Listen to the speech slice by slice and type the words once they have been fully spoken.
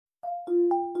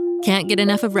Can't get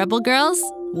enough of Rebel Girls?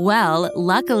 Well,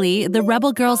 luckily, the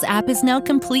Rebel Girls app is now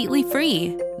completely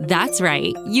free. That's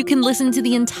right, you can listen to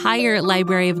the entire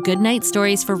library of goodnight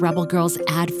stories for Rebel Girls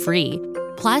ad-free.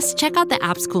 Plus, check out the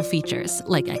app's cool features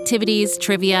like activities,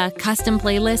 trivia, custom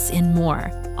playlists, and more.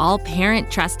 All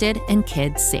parent-trusted and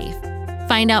kids-safe.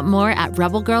 Find out more at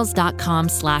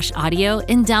rebelgirls.com/audio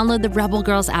and download the Rebel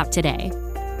Girls app today.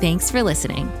 Thanks for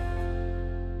listening.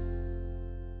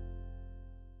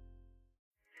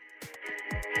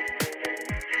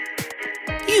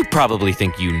 You probably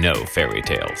think you know fairy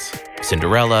tales.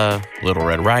 Cinderella, Little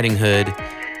Red Riding Hood.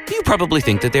 You probably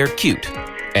think that they're cute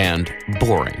and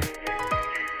boring.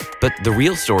 But the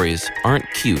real stories aren't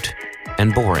cute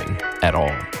and boring at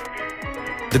all.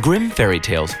 The Grimm fairy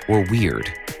tales were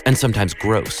weird and sometimes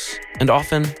gross and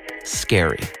often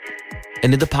scary.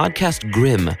 And in the podcast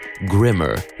Grimm,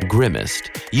 Grimmer,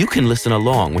 Grimmest, you can listen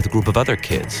along with a group of other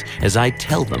kids as I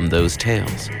tell them those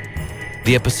tales.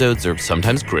 The episodes are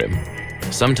sometimes grim,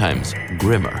 sometimes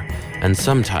grimmer, and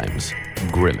sometimes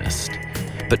grimmest.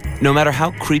 But no matter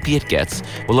how creepy it gets,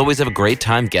 we'll always have a great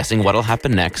time guessing what'll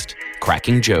happen next,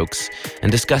 cracking jokes,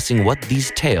 and discussing what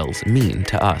these tales mean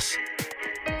to us.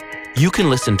 You can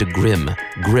listen to Grimm,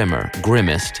 Grimmer,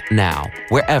 Grimmest now,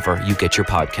 wherever you get your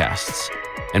podcasts.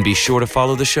 And be sure to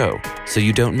follow the show so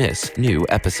you don't miss new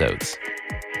episodes.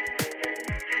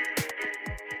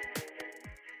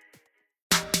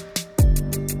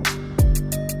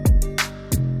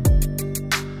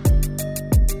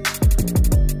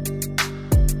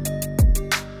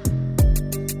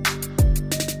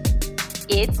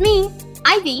 It's me,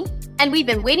 Ivy, and we've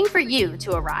been waiting for you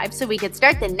to arrive so we could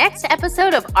start the next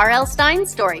episode of R.L.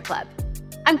 Stein's Story Club.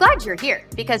 I'm glad you're here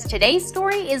because today's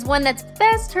story is one that's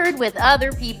best heard with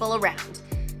other people around.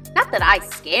 Not that I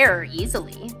scare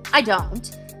easily, I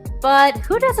don't. But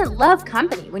who doesn't love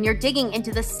company when you're digging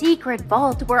into the secret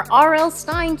vault where R.L.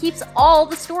 Stein keeps all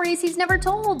the stories he's never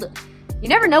told? You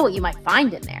never know what you might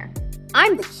find in there.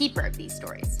 I'm the keeper of these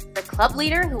stories, the club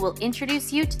leader who will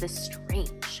introduce you to the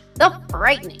strange, the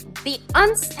frightening, the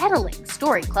unsettling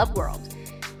story club world.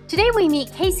 Today we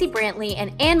meet Casey Brantley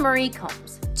and Anne-Marie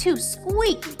Combs, two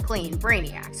squeaky clean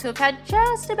brainiacs who have had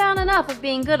just about enough of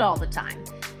being good all the time.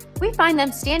 We find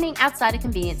them standing outside a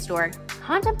convenience store,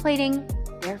 contemplating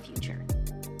their future.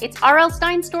 It's R.L.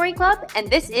 Stein Story Club, and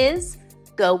this is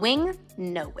Going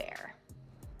Nowhere.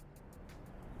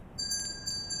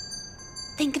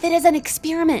 Think of it as an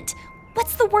experiment.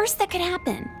 What's the worst that could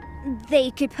happen?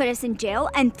 They could put us in jail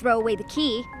and throw away the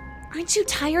key. Aren't you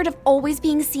tired of always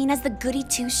being seen as the goody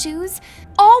two-shoes?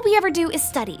 All we ever do is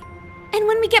study. And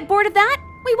when we get bored of that,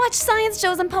 we watch science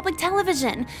shows on public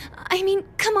television. I mean,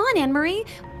 come on, Anne-Marie.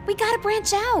 We gotta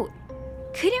branch out.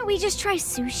 Couldn't we just try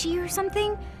sushi or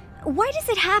something? Why does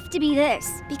it have to be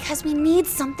this? Because we need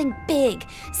something big.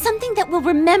 Something that we'll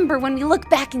remember when we look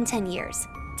back in 10 years.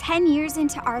 10 years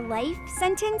into our life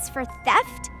sentence for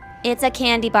theft? It's a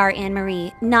candy bar,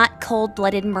 Anne-Marie, not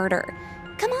cold-blooded murder.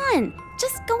 Come on,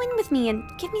 just go in with me and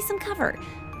give me some cover.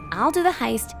 I'll do the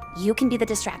heist, you can be the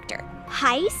distractor.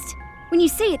 Heist? When you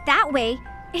say it that way,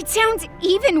 it sounds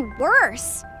even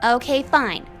worse. Okay,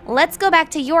 fine. Let's go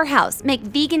back to your house, make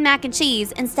vegan mac and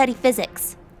cheese, and study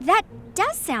physics. That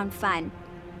does sound fun.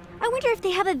 I wonder if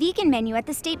they have a vegan menu at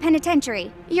the state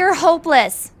penitentiary. You're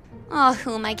hopeless. Oh,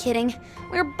 who am I kidding?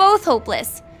 We're both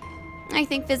hopeless. I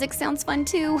think physics sounds fun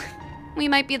too. We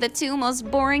might be the two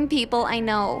most boring people I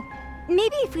know.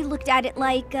 Maybe if we looked at it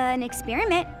like an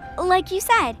experiment, like you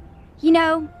said. You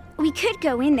know, we could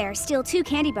go in there, steal 2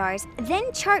 candy bars, then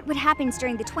chart what happens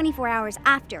during the 24 hours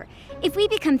after. If we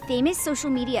become famous social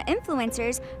media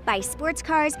influencers, buy sports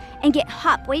cars, and get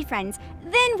hot boyfriends,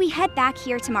 then we head back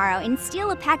here tomorrow and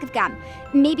steal a pack of gum.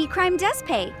 Maybe crime does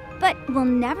pay, but we'll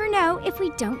never know if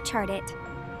we don't chart it.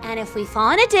 And if we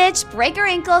fall in a ditch, break our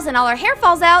ankles, and all our hair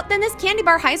falls out, then this candy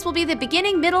bar heist will be the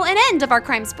beginning, middle, and end of our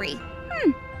crime spree.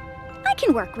 I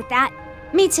can work with that.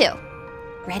 Me too.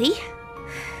 Ready?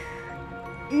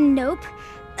 Nope.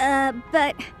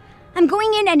 But I'm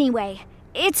going in anyway.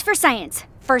 It's for science.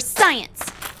 For science.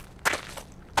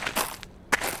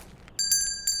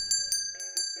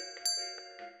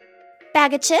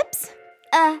 Bag of chips?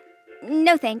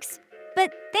 No thanks.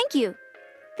 But thank you.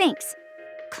 Thanks.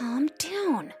 Calm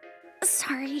down.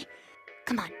 Sorry.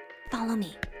 Come on, follow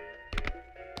me.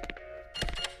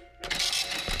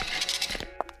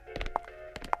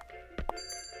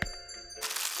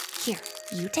 Here,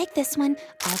 you take this one,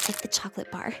 I'll take the chocolate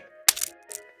bar.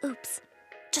 Oops,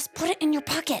 just put it in your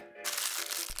pocket.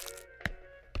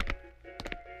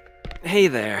 Hey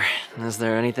there. Is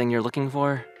there anything you're looking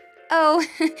for? Oh,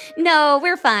 no,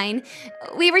 we're fine.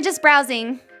 We were just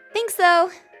browsing. Thanks, though.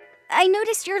 I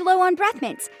noticed you're low on breath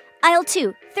mints. Aisle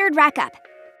 2, third rack up.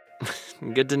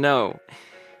 Good to know.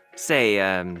 Say,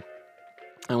 I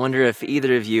wonder if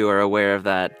either of you are aware of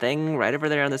that thing right over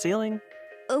there on the ceiling?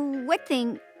 What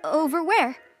thing? Over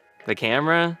where? The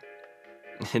camera?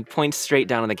 It points straight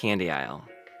down on the candy aisle.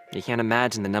 You can't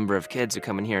imagine the number of kids who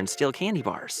come in here and steal candy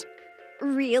bars.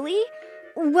 Really?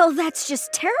 Well, that's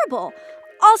just terrible.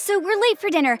 Also, we're late for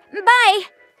dinner. Bye!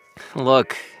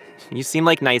 Look, you seem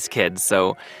like nice kids,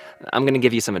 so I'm gonna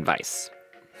give you some advice.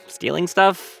 Stealing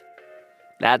stuff?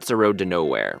 That's a road to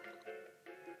nowhere.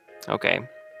 Okay,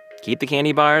 keep the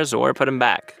candy bars or put them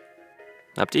back.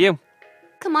 Up to you.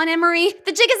 Come on, Anne-Marie,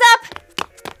 the jig is up!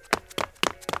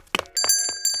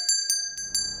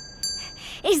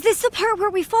 Is this the part where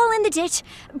we fall in the ditch,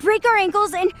 break our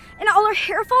ankles, and all our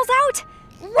hair falls out?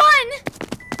 Run!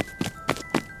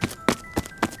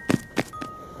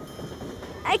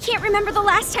 I can't remember the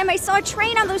last time I saw a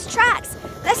train on those tracks.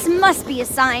 This must be a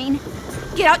sign.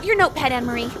 Get out your notepad,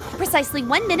 Anne-Marie. Precisely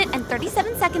 1 minute and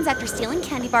 37 seconds after stealing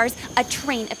candy bars, a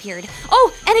train appeared.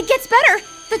 Oh, and it gets better!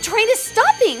 The train is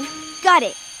stopping! Got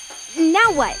it.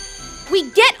 Now what? We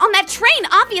get on that train,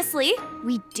 obviously!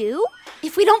 We do?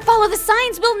 If we don't follow the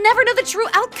signs, we'll never know the true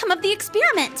outcome of the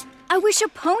experiment. I wish a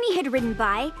pony had ridden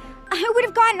by. I would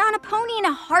have gotten on a pony in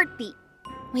a heartbeat.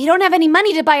 We don't have any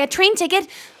money to buy a train ticket.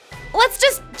 Let's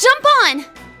just jump on!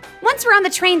 Once we're on the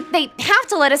train, they have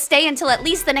to let us stay until at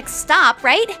least the next stop,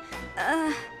 right?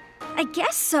 I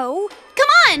guess so.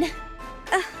 Come on!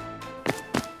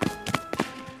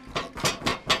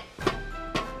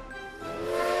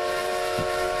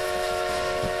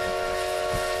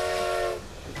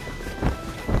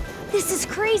 This is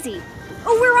crazy.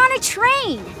 Oh, we're on a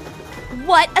train.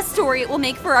 What a story it will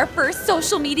make for our first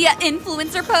social media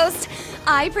influencer post.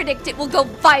 I predict it will go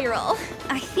viral.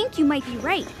 I think you might be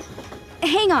right.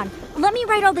 Hang on, let me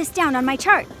write all this down on my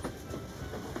chart.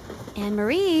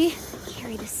 Anne-Marie.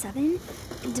 Carry the 7,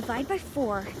 divide by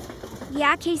 4.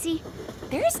 Yeah, Casey?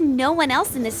 There's no one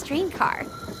else in this train car.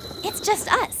 It's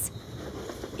just us.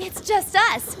 It's just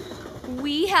us.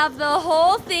 We have the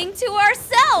whole thing to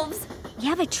ourselves. We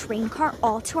have a train car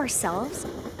all to ourselves?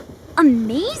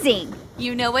 Amazing!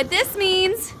 You know what this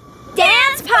means.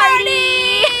 Dance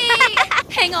party!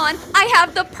 Hang on, I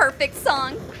have the perfect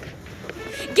song.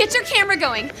 Get your camera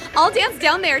going. I'll dance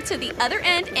down there to the other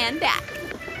end and back.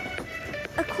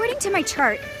 According to my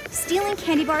chart, stealing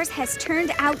candy bars has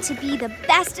turned out to be the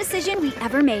best decision we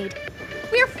ever made.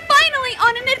 We're finally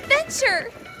on an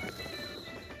adventure!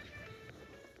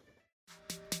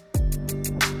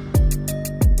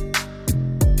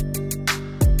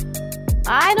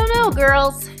 I don't know,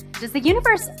 girls. Does the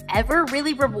universe ever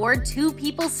really reward 2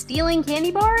 people stealing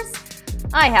candy bars?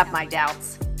 I have my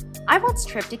doubts. I once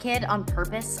tripped a kid on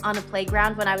purpose on a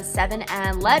playground when I was 7,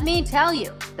 and let me tell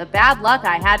you, the bad luck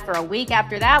I had for a week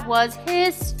after that was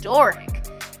historic.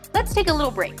 Let's take a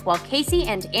little break while Casey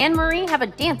and Anne-Marie have a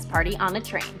dance party on a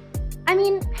train. I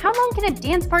mean, how long can a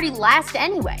dance party last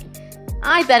anyway?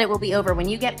 I bet it will be over when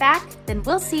you get back, then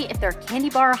we'll see if their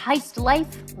candy bar heist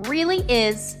life really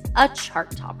is a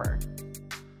chart topper.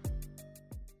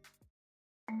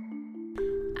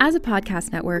 As a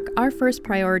podcast network, our first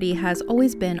priority has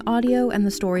always been audio and the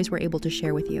stories we're able to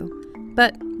share with you.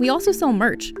 But we also sell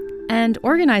merch, and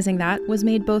organizing that was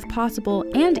made both possible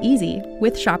and easy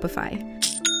with Shopify.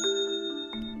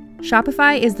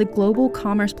 Shopify is the global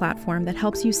commerce platform that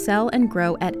helps you sell and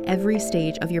grow at every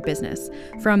stage of your business,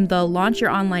 from the launch your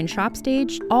online shop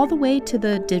stage all the way to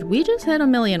the did we just hit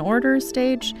 1 million orders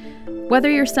stage.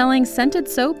 Whether you're selling scented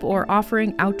soap or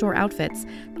offering outdoor outfits,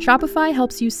 Shopify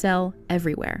helps you sell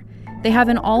everywhere. They have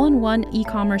an all-in-one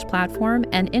e-commerce platform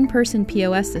and in-person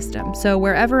POS system, so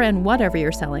wherever and whatever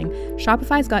you're selling,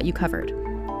 Shopify's got you covered.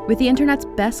 With the internet's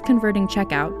best converting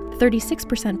checkout,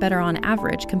 36% better on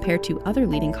average compared to other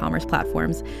leading commerce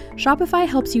platforms, Shopify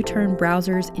helps you turn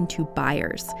browsers into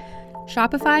buyers.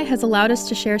 Shopify has allowed us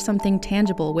to share something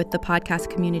tangible with the podcast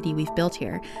community we've built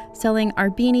here, selling our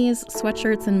beanies,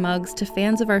 sweatshirts, and mugs to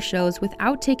fans of our shows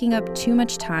without taking up too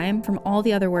much time from all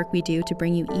the other work we do to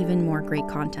bring you even more great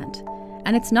content.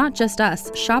 And it's not just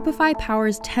us. Shopify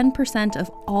powers 10%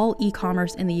 of all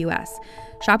e-commerce in the US.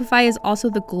 Shopify is also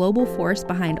the global force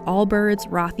behind Allbirds,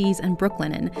 Rothy's, and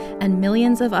Brooklinen, and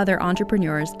millions of other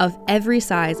entrepreneurs of every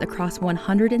size across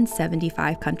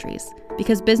 175 countries.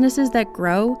 Because businesses that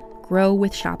grow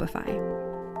with Shopify.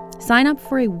 Sign up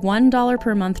for a $1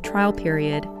 per month trial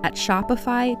period at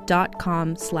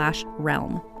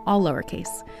shopify.com/realm, all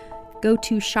lowercase. Go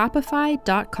to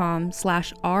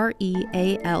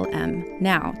shopify.com/REALM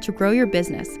now to grow your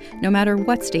business, no matter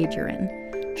what stage you're in.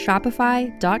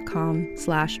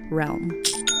 Shopify.com/realm.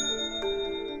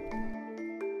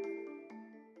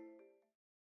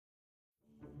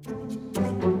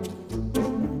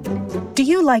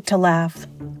 you like to laugh?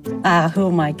 Who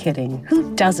am I kidding?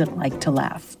 Who doesn't like to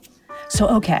laugh? So,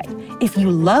 okay, if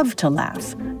you love to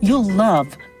laugh, you'll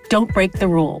love Don't Break the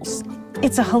Rules.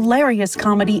 It's a hilarious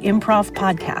comedy improv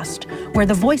podcast where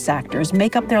the voice actors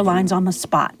make up their lines on the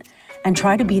spot and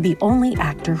try to be the only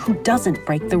actor who doesn't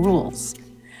break the rules.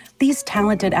 These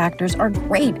talented actors are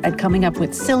great at coming up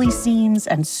with silly scenes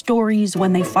and stories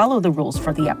when they follow the rules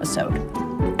for the episode.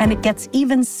 And it gets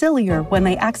even sillier when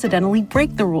they accidentally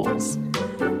break the rules.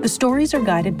 The stories are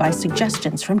guided by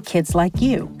suggestions from kids like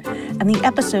you, and the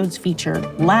episodes feature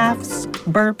laughs,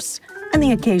 burps, and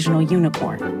the occasional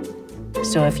unicorn.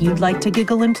 So if you'd like to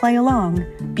giggle and play along,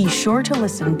 be sure to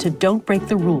listen to Don't Break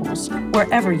the Rules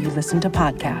wherever you listen to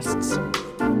podcasts.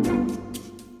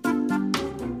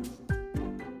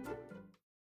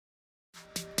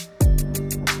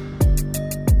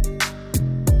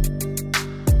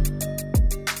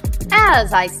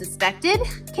 As I suspected,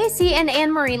 Casey and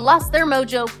Anne-Marie lost their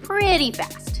mojo pretty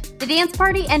fast. The dance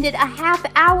party ended a half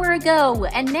hour ago,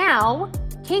 and now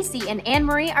Casey and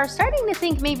Anne-Marie are starting to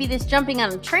think maybe this jumping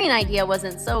on a train idea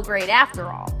wasn't so great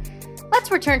after all. Let's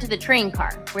return to the train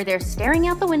car, where they're staring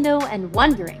out the window and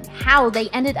wondering how they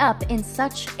ended up in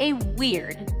such a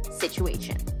weird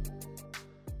situation.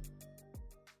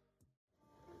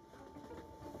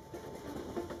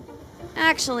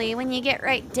 Actually, when you get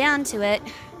right down to it,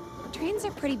 trains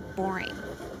are pretty boring.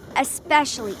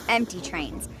 Especially empty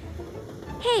trains.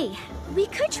 Hey, we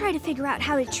could try to figure out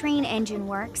how a train engine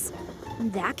works.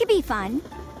 That could be fun.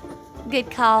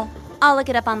 Good call. I'll look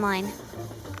it up online.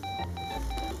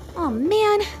 Oh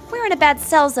man, we're in a bad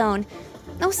cell zone.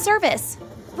 No service.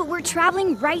 But we're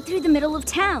traveling right through the middle of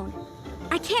town.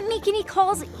 I can't make any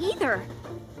calls either.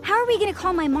 How are we gonna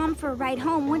call my mom for a ride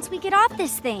home once we get off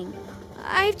this thing?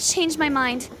 I've changed my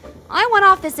mind. I want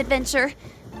off this adventure.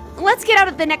 Let's get out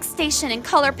of the next station and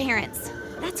call our parents.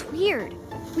 That's weird.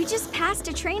 We just passed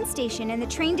a train station and the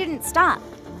train didn't stop.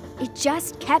 It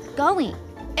just kept going.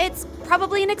 It's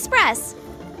probably an express.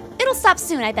 It'll stop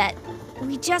soon, I bet.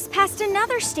 We just passed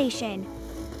another station.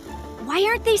 Why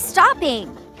aren't they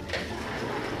stopping?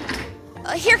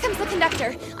 Here comes the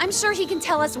conductor. I'm sure he can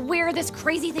tell us where this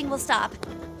crazy thing will stop.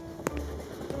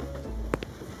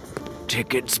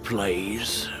 Tickets,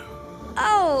 please.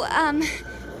 Oh,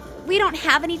 we don't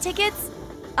have any tickets.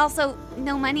 Also,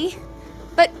 no money.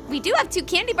 But we do have 2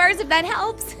 candy bars if that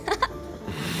helps.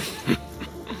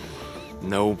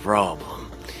 No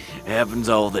problem. Happens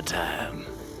all the time.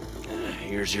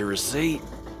 Here's your receipt.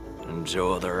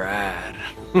 Enjoy the ride.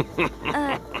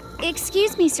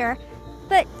 Excuse me, sir,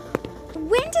 but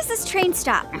when does this train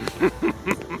stop?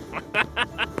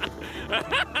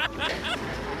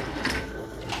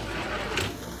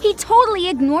 He totally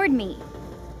ignored me.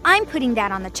 I'm putting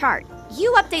that on the chart.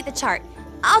 You update the chart.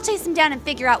 I'll chase him down and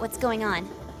figure out what's going on.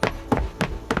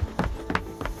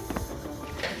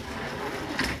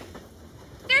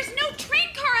 There's no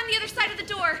train car on the other side of the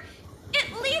door.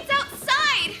 It leads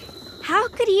outside. How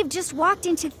could he have just walked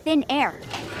into thin air?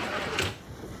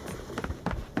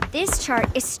 This chart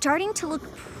is starting to look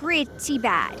pretty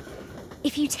bad.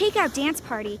 If you take out dance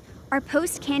party, our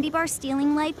post-candy bar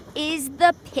stealing life is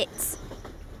the pits.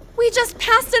 We just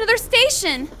passed another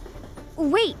station.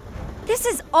 Wait, this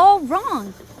is all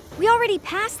wrong. We already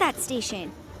passed that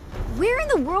station. Where in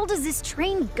the world is this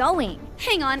train going?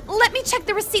 Hang on, let me check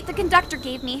the receipt the conductor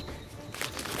gave me.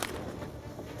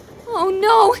 Oh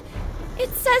no! It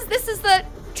says this is the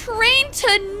train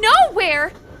to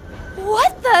nowhere!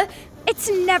 What the? It's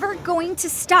never going to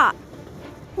stop.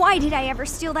 Why did I ever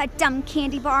steal that dumb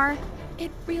candy bar?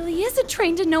 It really is a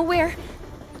train to nowhere.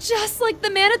 Just like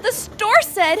the man at the store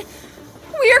said.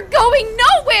 We're going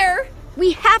nowhere!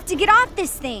 We have to get off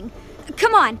this thing.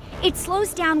 Come on, it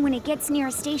slows down when it gets near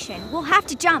a station. We'll have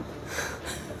to jump.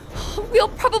 We'll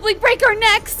probably break our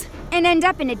necks. And end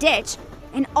up in a ditch.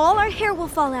 And all our hair will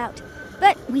fall out.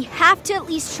 But we have to at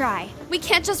least try. We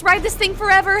can't just ride this thing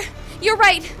forever. You're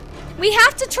right. We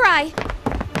have to try.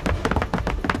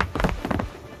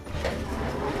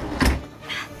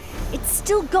 It's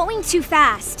still going too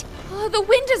fast. Oh, the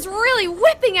wind is really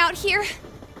whipping out here.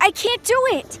 I can't do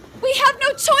it. We have no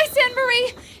choice,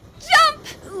 Anne-Marie. Jump!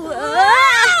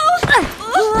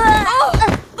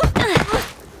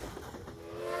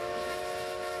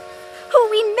 Oh,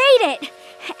 we made it!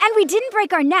 And we didn't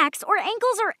break our necks or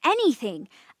ankles or anything.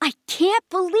 I can't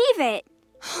believe it.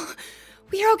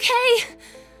 We're okay.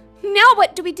 Now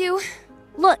what do we do?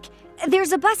 Look,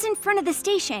 there's a bus in front of the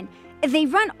station. They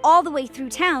run all the way through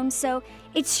town, so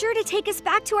it's sure to take us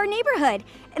back to our neighborhood.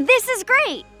 This is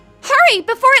great! Hurry,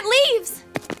 before it leaves!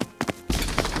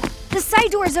 The side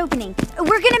door is opening.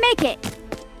 We're gonna make it.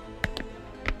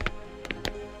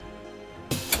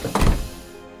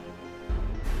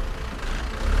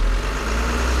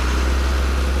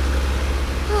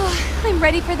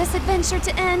 ready for this adventure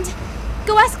to end.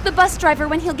 Go ask the bus driver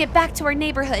when he'll get back to our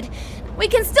neighborhood. We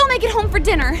can still make it home for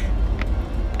dinner.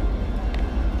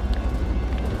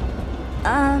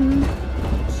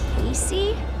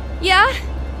 Casey? Yeah?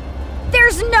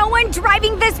 There's no one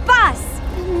driving this bus!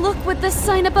 And look what the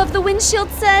sign above the windshield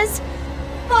says.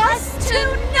 Bus to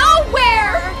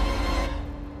nowhere!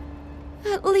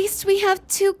 At least we have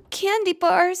 2 candy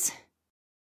bars.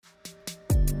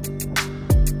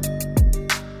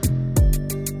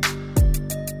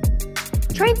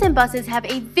 Trains and buses have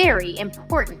a very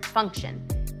important function.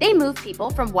 They move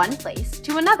people from one place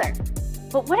to another.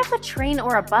 But what if a train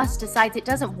or a bus decides it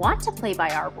doesn't want to play by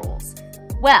our rules?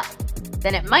 Well,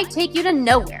 then it might take you to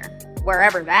nowhere,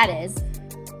 wherever that is.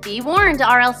 Be warned,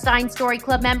 R.L. Stein Story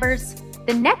Club members.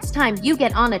 The next time you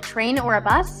get on a train or a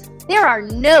bus, there are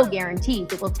no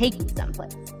guarantees it will take you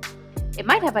someplace. It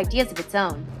might have ideas of its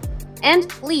own. And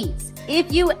please,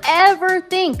 if you ever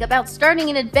think about starting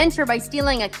an adventure by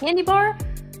stealing a candy bar,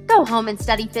 go home and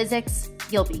study physics.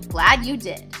 You'll be glad you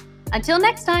did. Until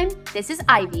next time, this is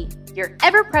Ivy, your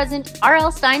ever-present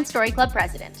R.L. Stein Story Club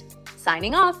president,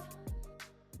 signing off.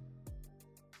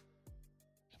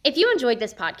 If you enjoyed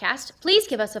this podcast, please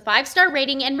give us a 5-star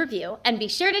rating and review, and be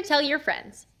sure to tell your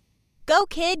friends. Go,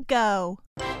 kid, go.